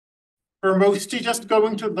We're mostly just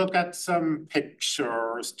going to look at some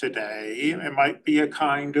pictures today. It might be a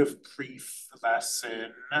kind of brief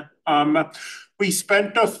lesson. We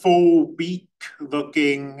spent a full week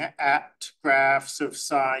looking at graphs of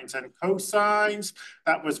sines and cosines.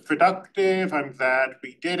 That was productive. I'm glad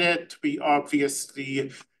we did it. We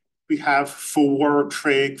have 4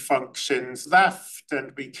 trig functions left,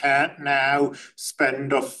 and we can't now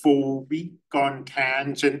spend a full week on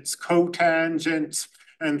tangents, cotangents,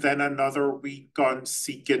 and then another week on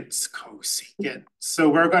secants, cosecants. So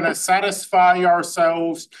we're going to satisfy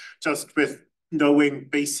ourselves just with knowing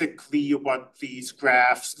basically what these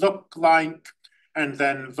graphs look like, and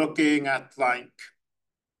then looking at like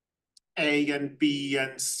A and B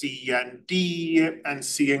and C and D and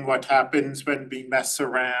seeing what happens when we mess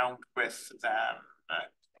around with them.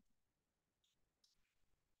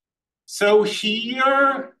 So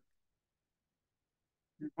here,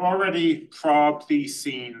 you've already probably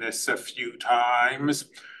seen this a few times,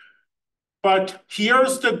 but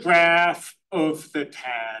here's the graph of the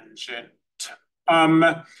tangent.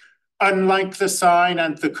 Unlike the sine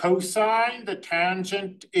and the cosine, the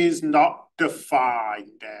tangent is not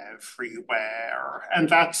defined everywhere. And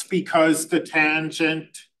that's because the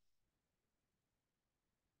tangent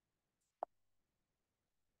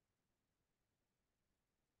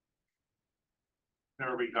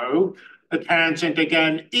there we go. The tangent,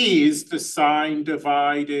 again, is the sine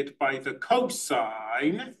divided by the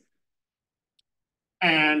cosine.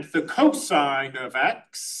 And the cosine of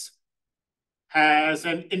x has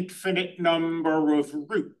an infinite number of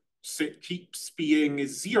roots. It keeps being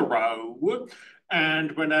 0.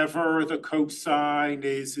 And whenever the cosine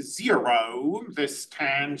is 0, this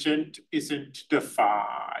tangent isn't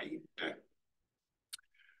defined.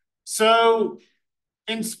 So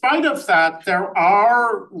in spite of that, there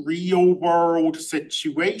are real-world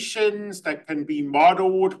situations that can be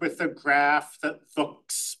modeled with a graph that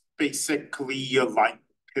looks basically like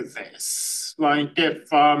this. Like if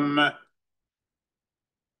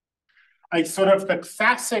like sort of the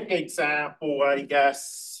classic example, I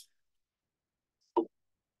guess,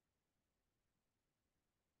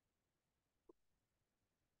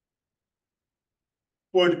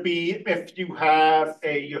 would be if you have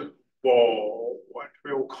a wall, what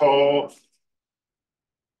we'll call,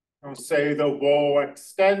 I'll say the wall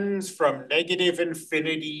extends from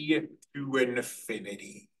 -infinity to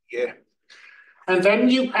infinity. And then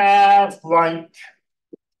you have like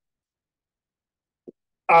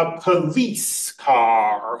a police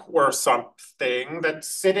car or something that's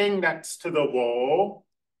sitting next to the wall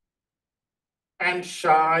and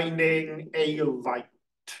shining a light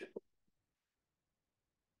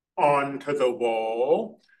onto the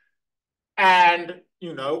wall. And,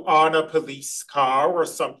 you know, on a police car or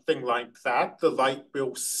something like that, the light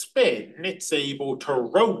will spin. It's able to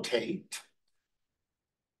rotate.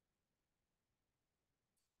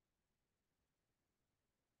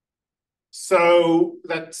 So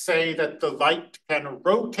let's say that the light can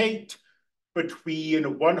rotate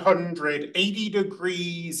between 180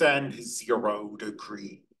 degrees and 0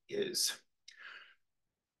 degrees.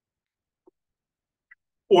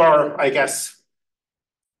 Or I guess,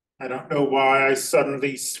 I don't know why I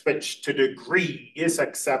suddenly switched to degrees,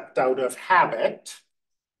 except out of habit.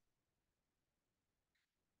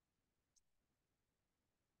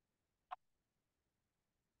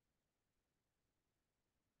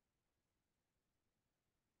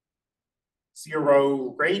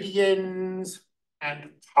 Zero radians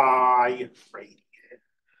and pi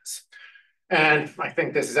radians. And I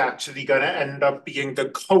think this is actually going to end up being the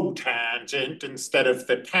cotangent instead of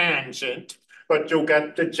the tangent, but you'll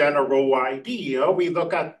get the general idea. We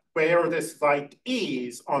look at where this light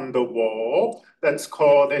is on the wall. Let's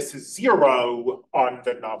call this 0 on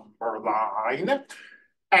the number line.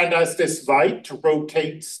 And as this light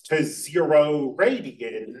rotates to 0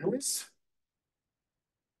 radians,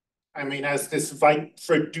 as this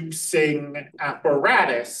light-producing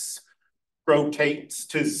apparatus rotates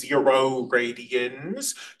to 0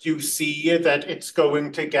 radians, you see that it's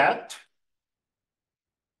going to get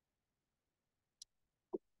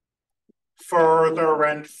further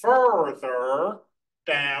and further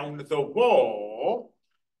down the wall.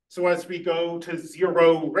 So as we go to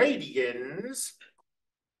 0 radians,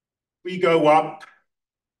 we go up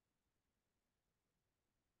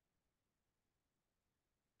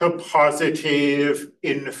to positive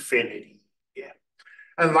infinity.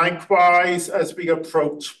 And likewise, as we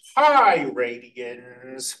approach pi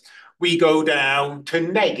radians, we go down to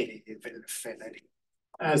negative infinity.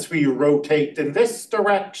 As we rotate in this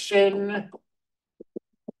direction,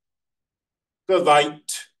 the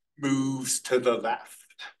light moves to the left.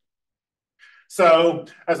 So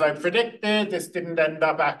as I predicted, this didn't end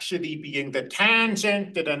up actually being the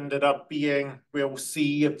tangent. It ended up being, we'll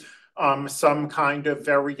see, some kind of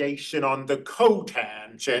variation on the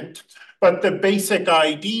cotangent. But the basic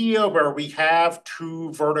idea where we have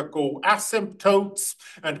two vertical asymptotes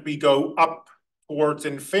and we go up towards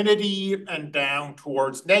infinity and down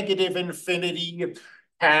towards negative infinity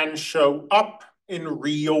can show up in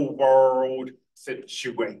real world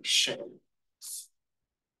situations.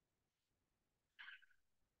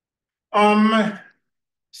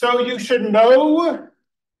 So you should know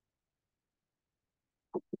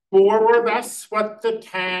more or less what the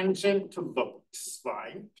tangent looks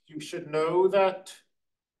like. You should know that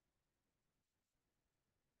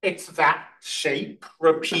it's that shape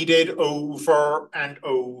repeated over and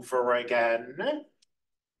over again.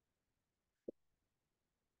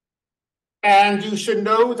 And you should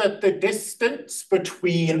know that the distance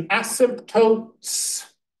between asymptotes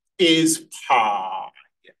is pi.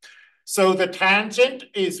 So the tangent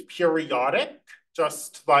is periodic,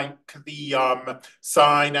 just like the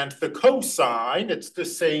sine and the cosine. It's the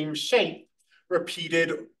same shape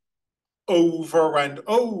repeated over and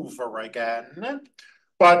over again.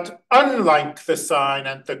 But unlike the sine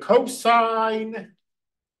and the cosine,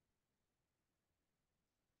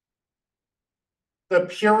 the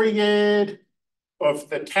period of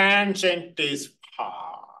the tangent is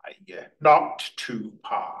pi, not 2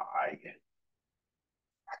 pi.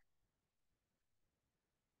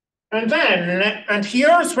 And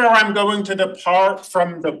here's where I'm going to depart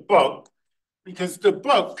from the book, because the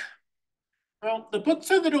book's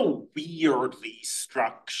a little weirdly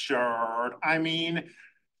structured. I mean,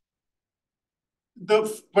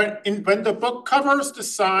 when the book covers the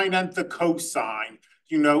sine and the cosine,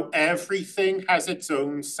 you know, everything has its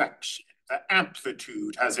own section. The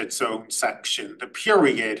amplitude has its own section. The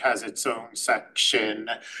period has its own section.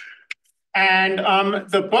 And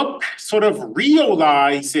the book sort of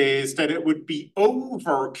realizes that it would be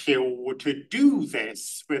overkill to do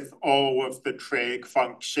this with all of the trig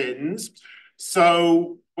functions.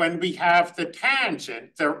 So when we have the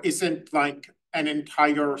tangent, there isn't like an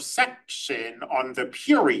entire section on the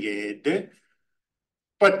period.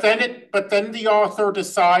 But then the author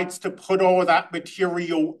decides to put all that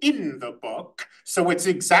material in the book. So it's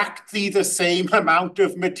exactly the same amount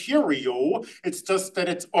of material. It's just that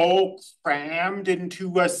it's all crammed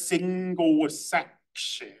into a single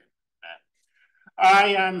section. I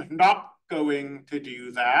am not going to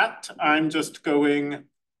do that. I'm just going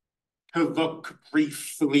to look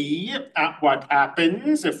briefly at what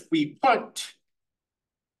happens if we put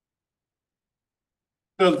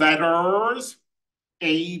the letters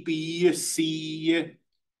A, B, C,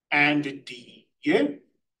 and D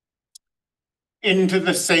into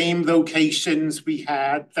the same locations we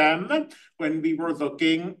had them when we were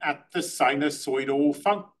looking at the sinusoidal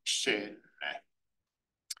function.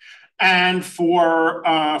 And for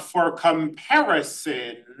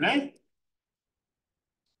comparison,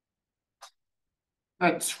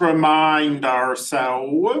 let's remind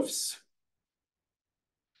ourselves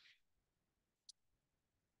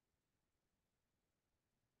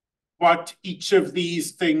what each of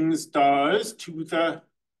these things does to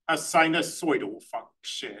a sinusoidal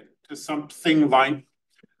function, to something like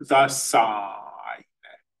the sine.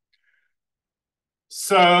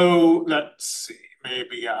 So let's see,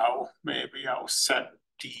 maybe I'll set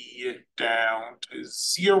D down to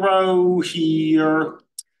 0 here,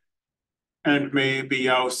 and maybe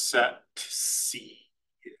I'll set C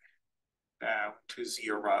down to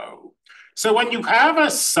 0. So when you have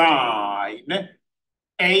a sine,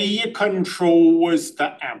 A controls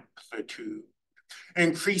the amplitude.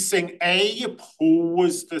 Increasing A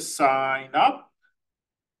pulls the sine up.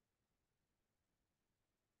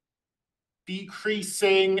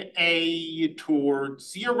 Decreasing A towards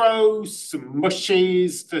 0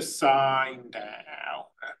 smushes the sine down.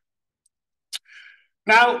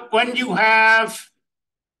 Now, when you have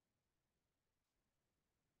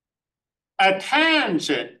a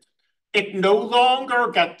tangent, it no longer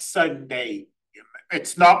gets a name.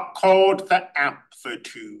 It's not called the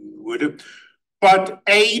amplitude, but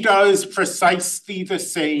A does precisely the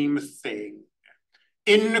same thing.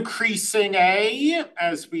 Increasing A,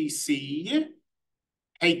 as we see,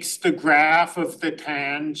 takes the graph of the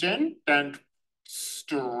tangent and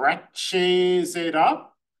stretches it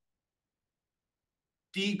up.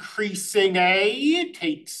 Decreasing A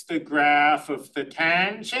takes the graph of the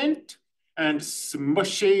tangent and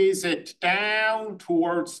smushes it down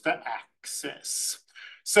towards the axis.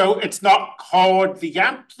 So it's not called the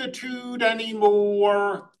amplitude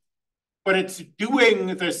anymore, but it's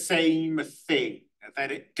doing the same thing.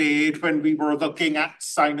 than it did when we were looking at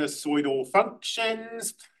sinusoidal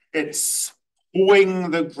functions. It's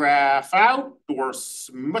pulling the graph out or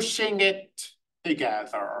smushing it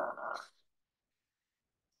together.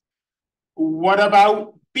 What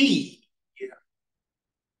about B?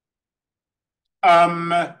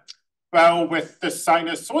 Well, with the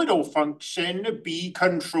sinusoidal function, B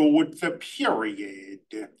controlled the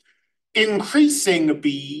period. Increasing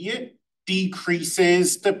B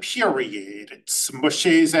decreases the period. It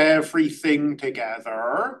smushes everything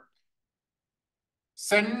together.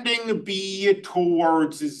 Sending B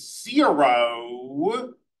towards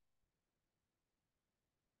 0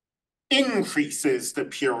 increases the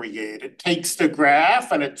period. It takes the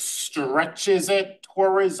graph and it stretches it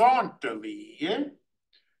horizontally.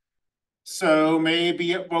 So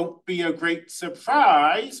maybe it won't be a great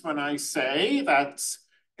surprise when I say that's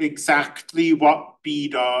exactly what B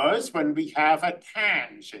does when we have a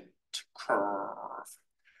tangent curve.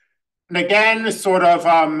 And again, sort of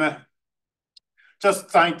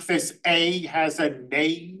just like this A has a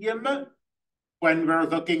name when we're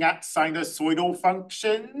looking at sinusoidal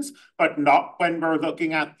functions, but not when we're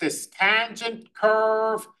looking at this tangent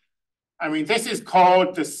curve. I mean, this is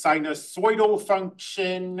called the sinusoidal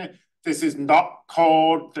function. This is not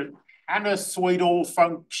called the sinusoidal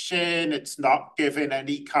function. It's not given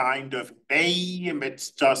any kind of name. It's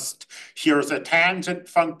just, here's a tangent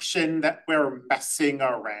function that we're messing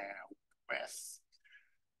around with.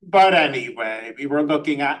 But anyway, we were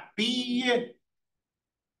looking at B.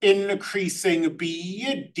 Increasing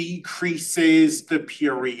B decreases the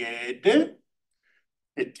period.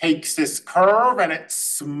 It takes this curve and it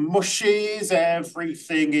smushes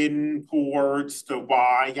everything in towards the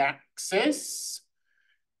y-axis.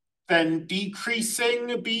 Then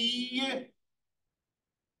decreasing B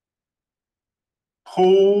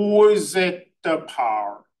pulls it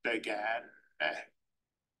apart again.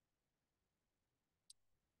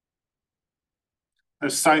 The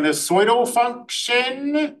sinusoidal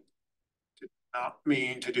function, did not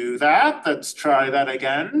mean to do that. Let's try that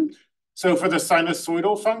again. So for the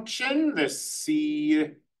sinusoidal function, this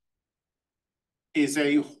C is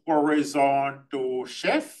a horizontal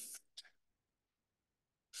shift.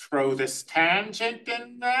 Throw this tangent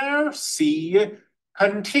in there. C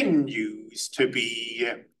continues to be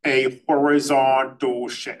a horizontal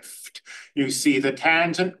shift. You see the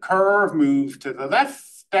tangent curve move to the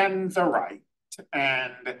left and the right.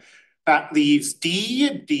 And that leaves D.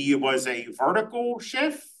 D was a vertical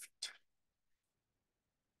shift.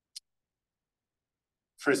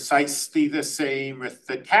 Precisely the same with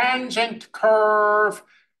the tangent curve.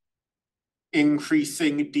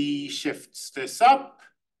 Increasing D shifts this up.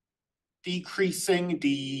 Decreasing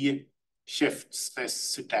D shifts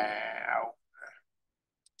this down.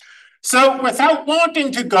 So without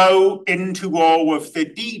wanting to go into all of the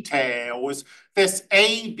details, this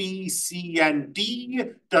A, B, C, and D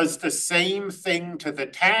does the same thing to the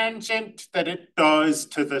tangent that it does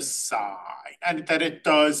to the sine and that it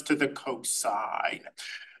does to the cosine.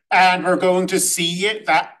 And we're going to see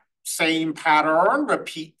that same pattern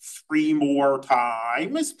repeat 3 more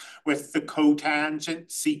times with the cotangent,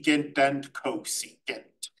 secant, and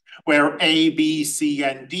cosecant, where A, B, C,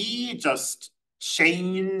 and D just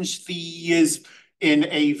change these in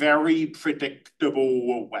a very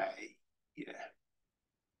predictable way. Yeah.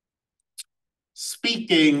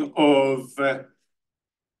 Speaking of the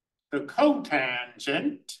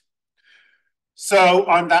cotangent, so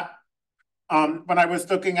on that, when I was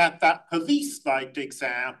looking at that police light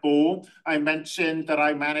example, I mentioned that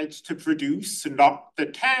I managed to produce not the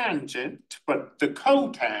tangent, but the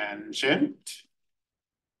cotangent.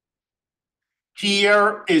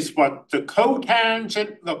 Here is what the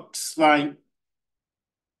cotangent looks like.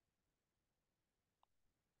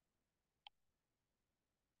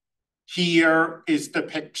 Here is the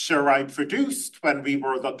picture I produced when we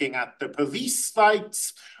were looking at the police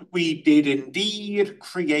lights. We did indeed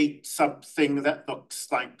create something that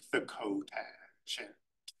looks like the cotangent.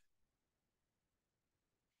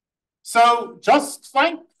 So just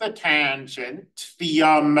like the tangent, the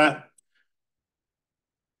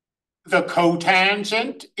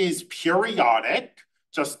cotangent is periodic.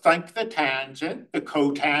 Just like the tangent, the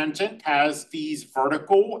cotangent has these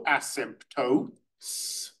vertical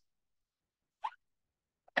asymptotes.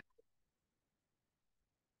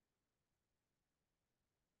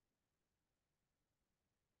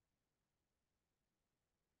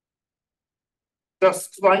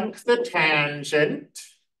 Just like the tangent,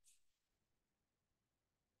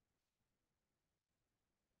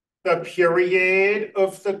 the period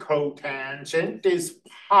of the cotangent is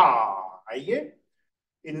pi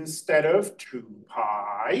instead of 2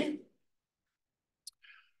 pi.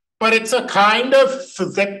 but it's a kind of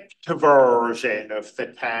flipped version of the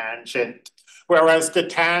tangent. Whereas the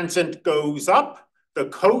tangent goes up, the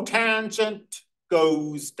cotangent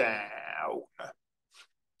goes down.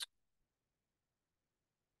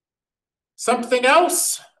 Something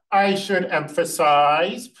else I should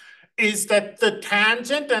emphasize is that the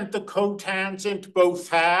tangent and the cotangent both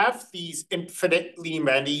have these infinitely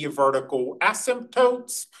many vertical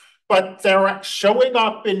asymptotes, but they're showing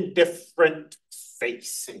up in different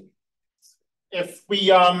facings. If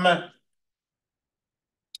we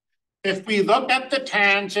look at the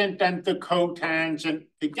tangent and the cotangent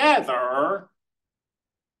together,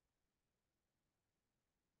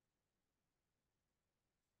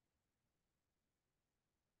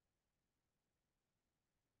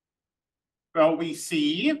 well, we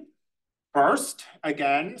see first,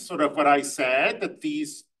 again, sort of what I said, that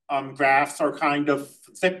these graphs are kind of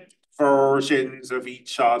flipped versions of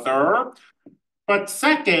each other. But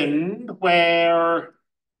second, whereas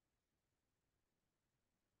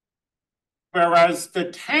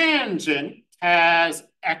the tangent has,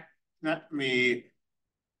 I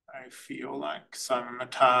feel like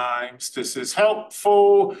sometimes this is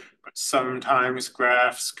helpful, but sometimes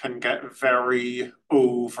graphs can get very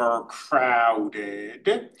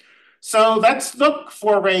overcrowded. So let's look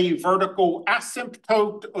for a vertical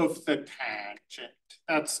asymptote of the tangent.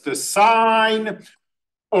 That's the sine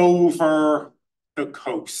over the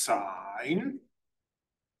cosine.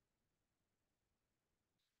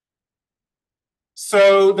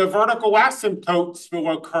 So the vertical asymptotes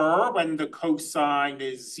will occur when the cosine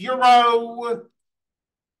is 0,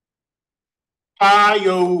 pi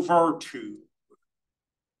over 2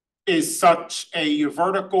 is such a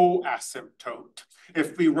vertical asymptote.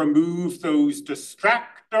 If we remove those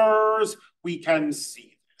distractors, we can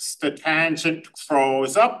see this. The tangent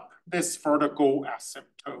throws up this vertical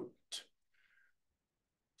asymptote.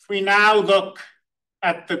 If we now look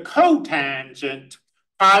at the cotangent,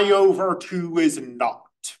 pi over 2 is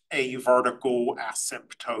not a vertical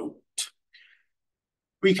asymptote.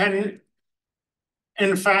 We can,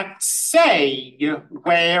 in fact, say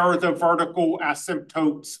where the vertical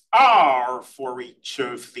asymptotes are for each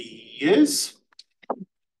of these.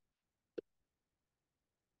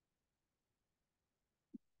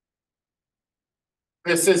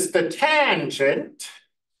 This is the tangent.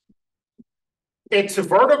 Its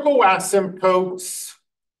vertical asymptotes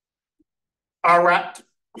are at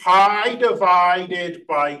pi divided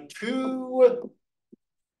by 2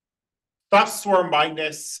 plus or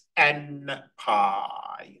minus n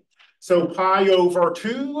pi. So pi over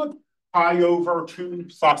 2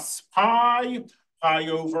 plus pi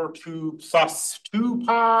over 2 plus 2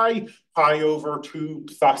 pi over 2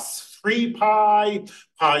 plus 3 pi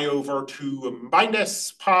over 2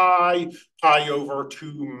 minus pi over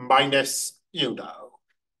 2 minus, the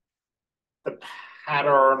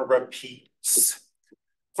pattern repeats.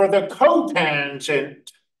 For the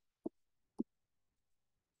cotangent,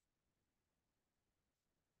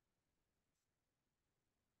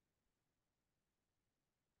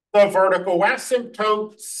 the vertical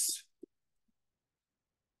asymptotes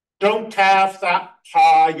don't have that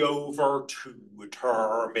pi over 2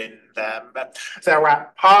 term in them. They're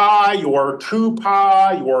at pi or 2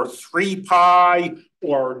 pi or 3 pi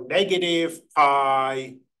or negative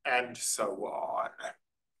pi and so on.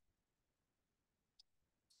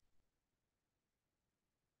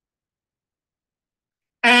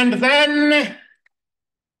 And then,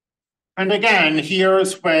 and again,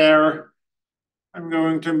 here's where I'm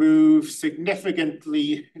going to move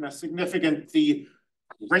significantly, in a significantly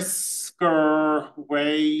brisker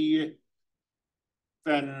way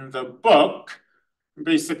than the book. I'm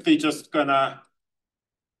basically just gonna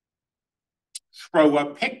throw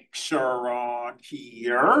a picture on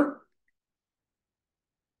here.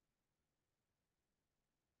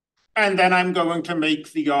 And then I'm going to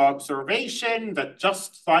make the observation that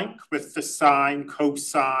just like with the sine,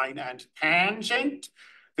 cosine, and tangent,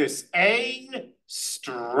 this A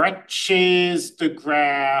stretches the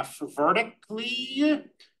graph vertically,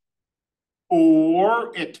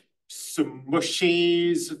 or it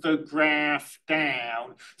smushes the graph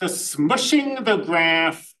down. The smushing the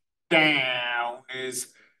graph down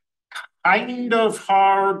is kind of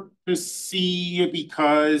hard to see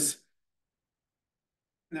because,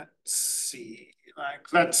 let's see,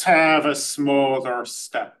 like, let's have a smaller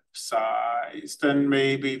step size. Then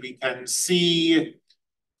maybe we can see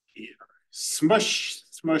here. Smush,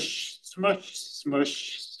 smush, smush,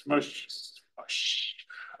 smush, smush, smush.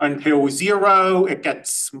 Until 0, it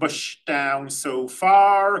gets smushed down so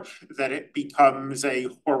far that it becomes a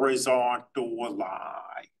horizontal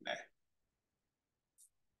line.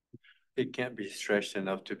 It can't be stretched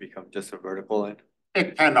enough to become just a vertical line.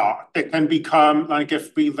 It cannot. It can become like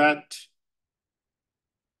if we let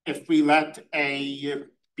A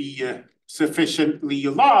be sufficiently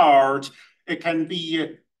large, it can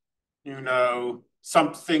be,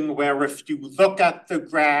 something where if you look at the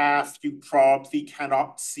graph, you probably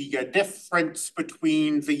cannot see a difference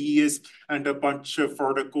between these and a bunch of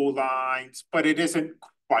vertical lines, but it isn't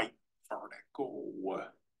quite vertical.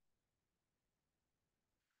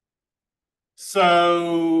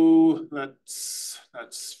 So let's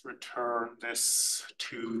return this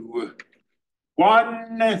to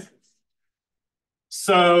 1.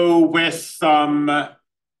 So with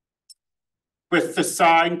the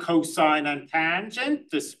sine, cosine, and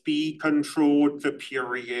tangent, this B controlled the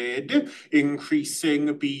period.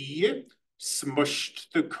 Increasing B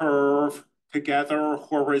smushed the curve together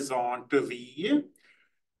horizontally.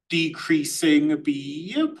 Decreasing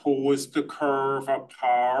B pulls the curve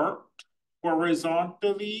apart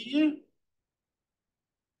horizontally.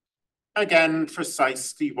 Again,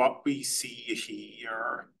 precisely what we see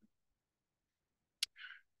here.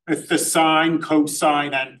 With the sine,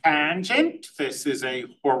 cosine, and tangent, this is a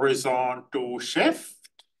horizontal shift.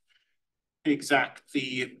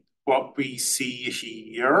 Exactly what we see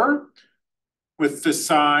here. With the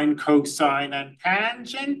sine, cosine, and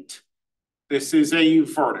tangent, this is a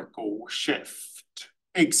vertical shift.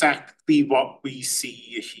 Exactly what we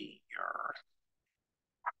see here.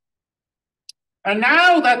 And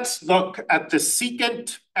now let's look at the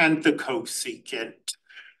secant and the cosecant.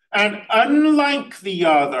 And unlike the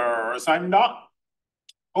others, I'm not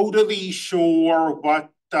totally sure what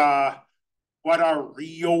a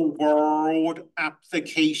real world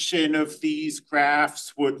application of these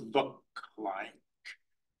graphs would look like.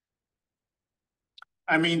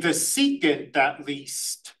 I mean, the secant, at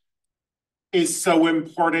least, is so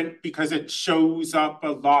important because it shows up a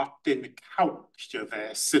lot in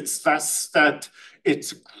calculus. It's less that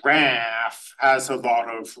its graph has a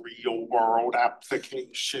lot of real world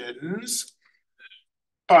applications.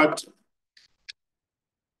 But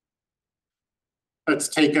let's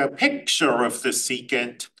take a picture of the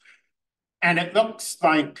secant, and it looks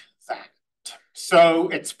like that. So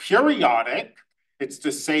it's periodic. It's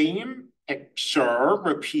the same picture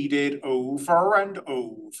repeated over and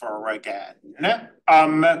over again.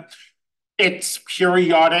 It's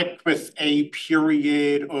periodic with a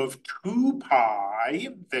period of 2 pi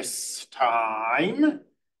this time.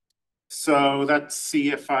 So let's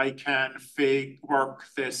see if I can work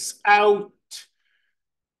this out.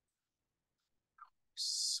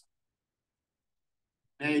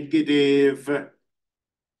 Negative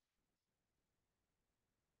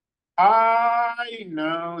pi,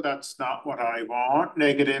 no, that's not what I want.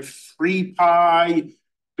 Negative 3 pi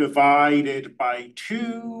divided by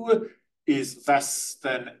 2 is less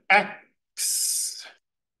than x.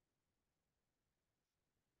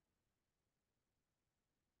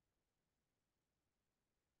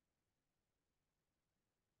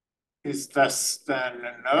 Is less than,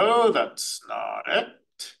 no, that's not it.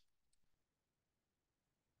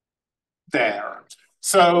 There.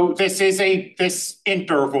 So this is this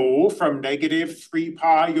interval from negative 3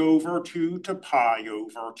 pi over 2 to pi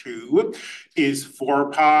over 2 is 4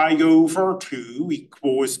 pi over 2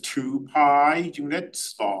 equals 2 pi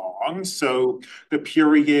units long. So the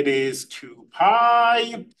period is 2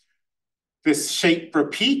 pi. This shape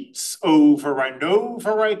repeats over and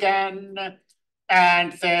over again.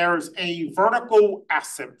 And there's a vertical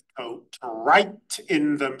asymptote right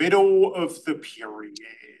in the middle of the period.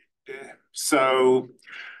 So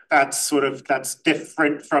that's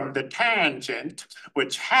different from the tangent,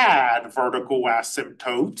 which had vertical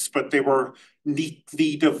asymptotes, but they were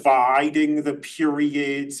neatly dividing the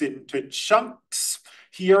periods into chunks.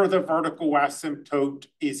 Here, the vertical asymptote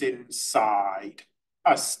is inside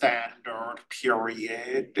a standard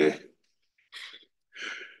period.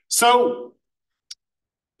 So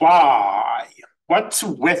why? What's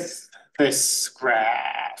with this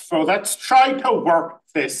graph? Well, let's try to work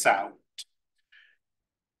this out.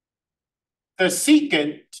 The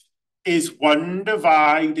secant is 1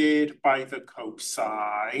 divided by the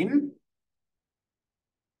cosine.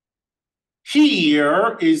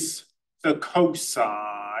 Here is the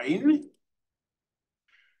cosine.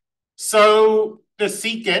 So the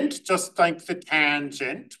secant, just like the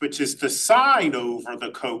tangent, which is the sine over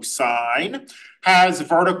the cosine, has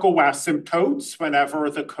vertical asymptotes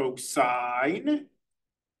whenever the cosine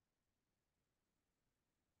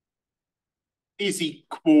is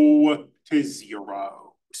equal to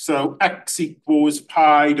 0. So x equals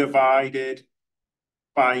pi divided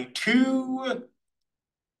by 2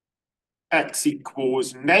 x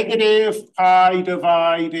equals negative pi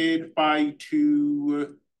divided by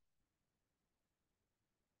 2.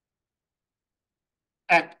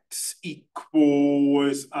 X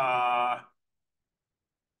equals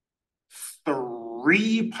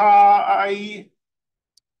 3 pi.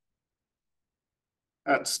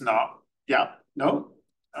 That's not, yeah, no.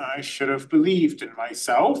 I should have believed in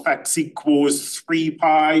myself. X equals 3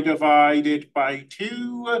 pi divided by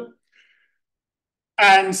 2.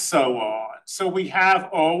 And so on. So we have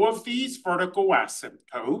all of these vertical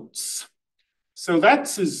asymptotes. So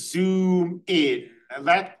let's zoom in.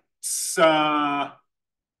 Let's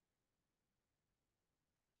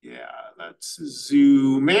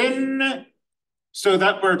zoom in so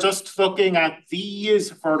that we're just looking at these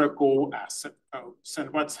vertical asymptotes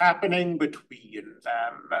and what's happening between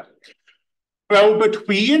them. Well,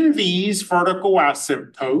 between these vertical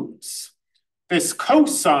asymptotes, this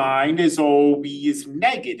cosine is always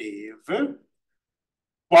negative.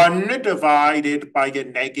 1 divided by a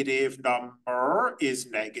negative number is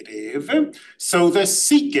negative. So the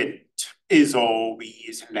secant is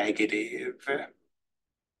always negative.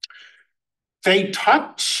 They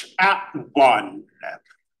touch at 1.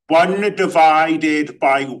 1 divided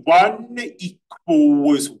by 1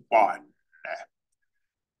 equals 1.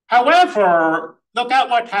 However, look at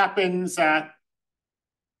what happens at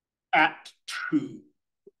 2,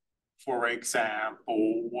 for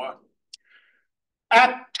example.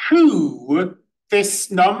 At 2,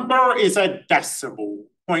 this number is a decimal,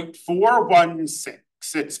 0.416.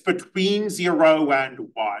 It's between 0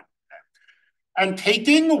 and 1. And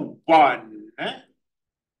taking 1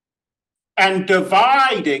 and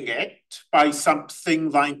dividing it by something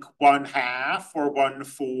like 1/2 or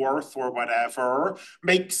 1/4 or whatever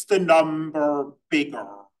makes the number bigger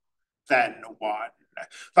than 1.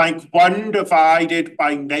 Like 1 divided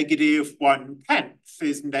by negative 1/10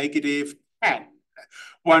 is negative 10.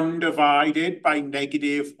 1 divided by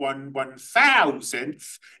negative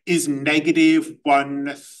 1/1000th is negative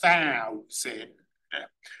 1,000.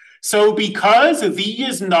 So because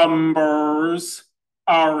these numbers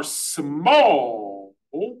are small,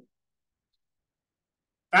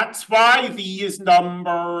 that's why these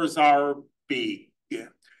numbers are big.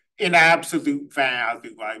 In absolute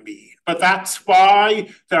value, I mean. But that's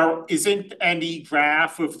why there isn't any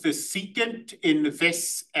graph of the secant in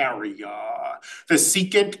this area. The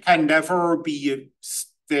secant can never be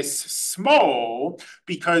this small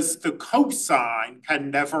because the cosine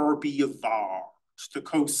can never be large. The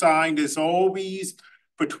cosine is always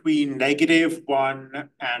between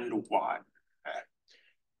 -1 and 1.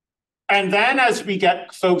 And then as we get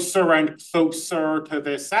closer and closer to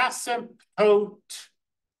this asymptote,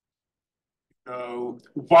 so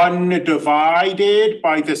 1 divided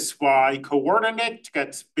by this y coordinate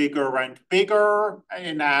gets bigger and bigger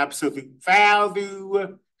in absolute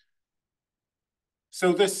value.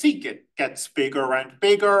 So the secant gets bigger and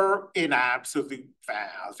bigger in absolute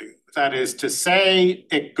value. That is to say,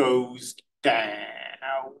 it goes down.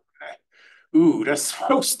 Ooh, this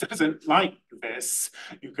host doesn't like this.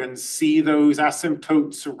 You can see those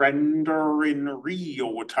asymptotes render in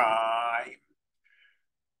real time.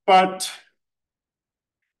 But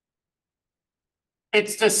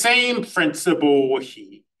it's the same principle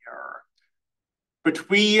here.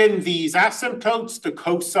 Between these asymptotes, the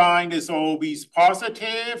cosine is always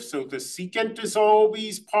positive, so the secant is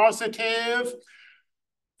always positive.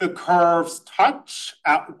 The curves touch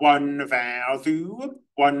at 1 value.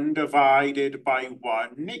 1 divided by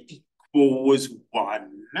 1 equals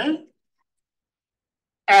 1.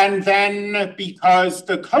 And then because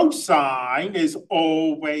the cosine is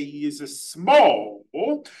always small,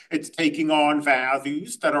 it's taking on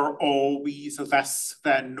values that are always less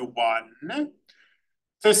than 1.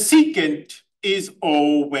 The secant is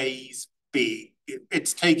always big.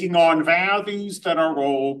 It's taking on values that are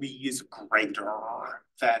always greater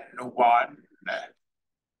than 1.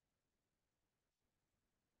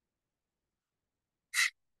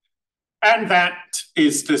 And that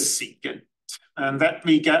is the secant. And let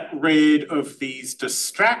me get rid of these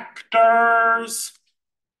distractors.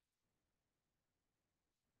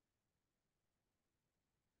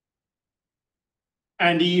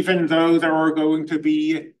 And even though there are going to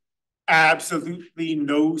be absolutely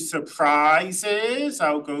no surprises,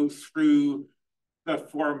 I'll go through the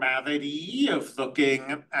formality of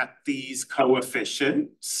looking at these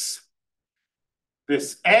coefficients.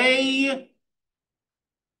 This A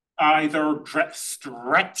either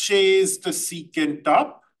stretches the secant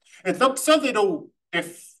up. It looks a little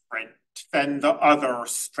different than the other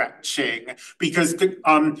stretching because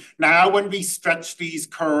now when we stretch these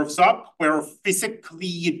curves up, we're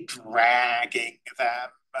physically dragging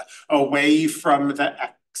them. away from the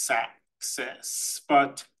x-axis,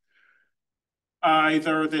 but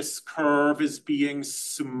either this curve is being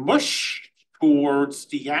smushed towards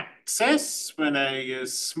the axis when a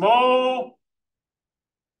is small,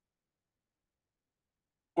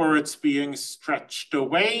 or it's being stretched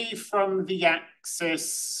away from the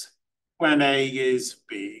axis when a is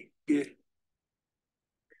big.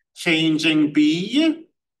 Changing b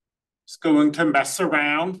is going to mess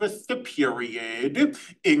around with the period.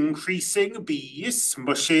 Increasing b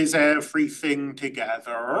smushes everything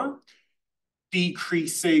together.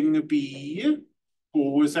 Decreasing b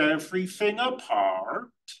pulls everything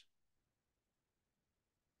apart.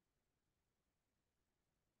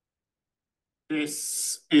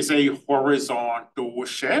 This is a horizontal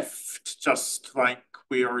shift, just like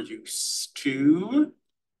we're used to.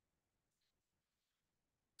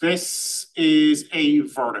 This is a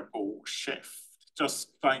vertical shift,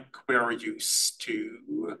 just like we're used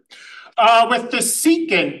to. With the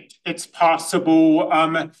secant, it's possible.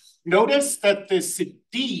 Notice that this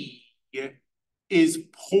D is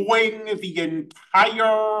pulling the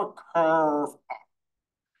entire curve up.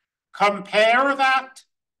 Compare that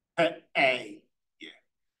to A.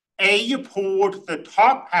 A pulled the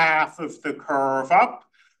top half of the curve up,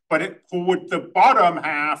 but it pulled the bottom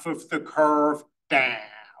half of the curve down.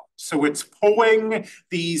 So it's pulling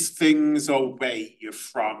these things away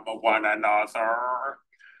from one another.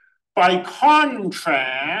 By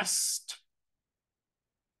contrast,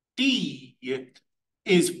 D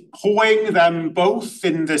is pulling them both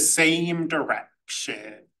in the same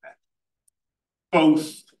direction,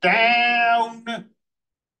 both down,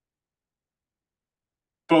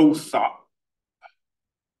 both up.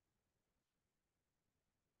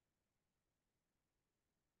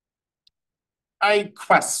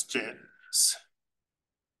 Questions?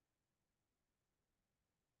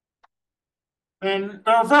 And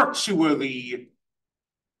they're virtually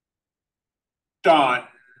done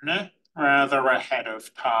rather ahead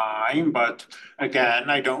of time, but again,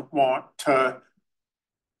 I don't want to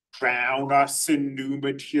drown us in new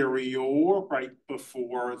material right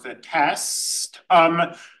before the test.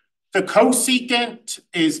 The cosecant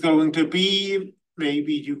is going to be,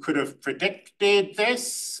 maybe you could have predicted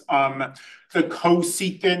this, the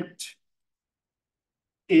cosecant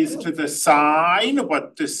is to the sine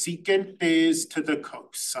what the secant is to the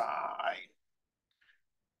cosine.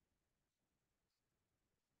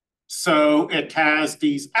 So it has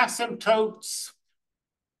these asymptotes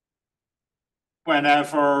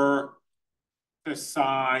whenever the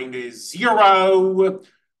sine is 0.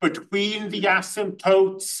 Between the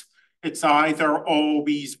asymptotes, it's either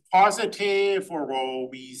always positive or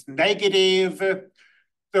always negative.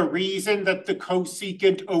 The reason that the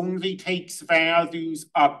cosecant only takes values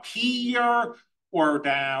up here or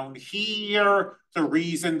down here, the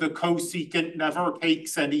reason the cosecant never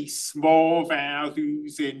takes any small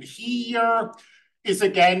values in here is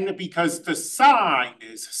again because the sine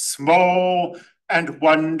is small and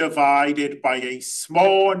 1 divided by a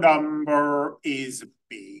small number is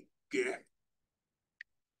big.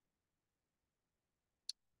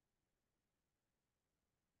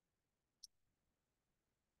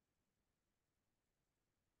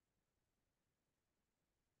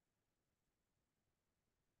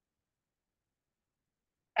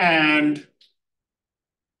 And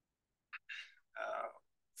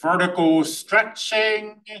vertical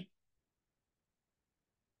stretching,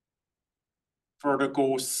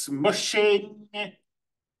 vertical smushing,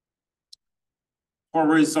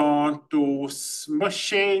 horizontal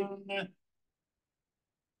smushing,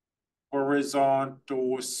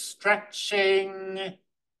 horizontal stretching,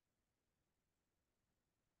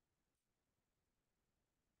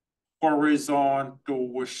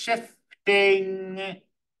 horizontal shifting,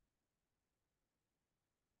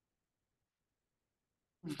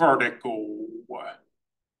 vertical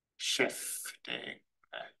shifting.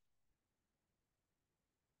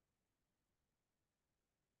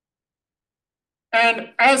 And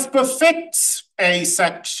as befits a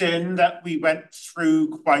section that we went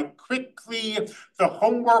through quite quickly, the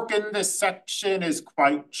homework in this section is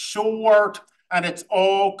quite short and it's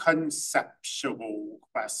all conceptual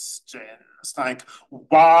questions like,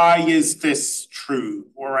 why is this true?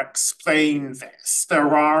 Or explain this.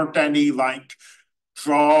 There aren't any like,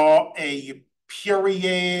 draw a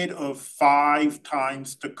period of 5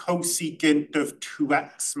 times the cosecant of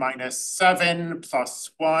 2x minus 7 plus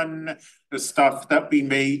 1, the stuff that we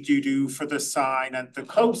made you do for the sine and the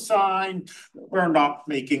cosine, we're not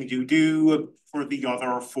making you do for the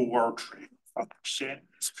other 4 trig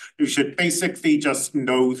functions. You should basically just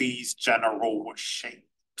know these general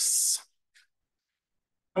shapes.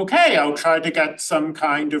 Okay, I'll try to get some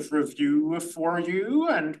kind of review for you,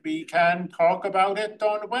 and we can talk about it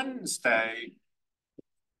on Wednesday.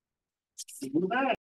 See you then.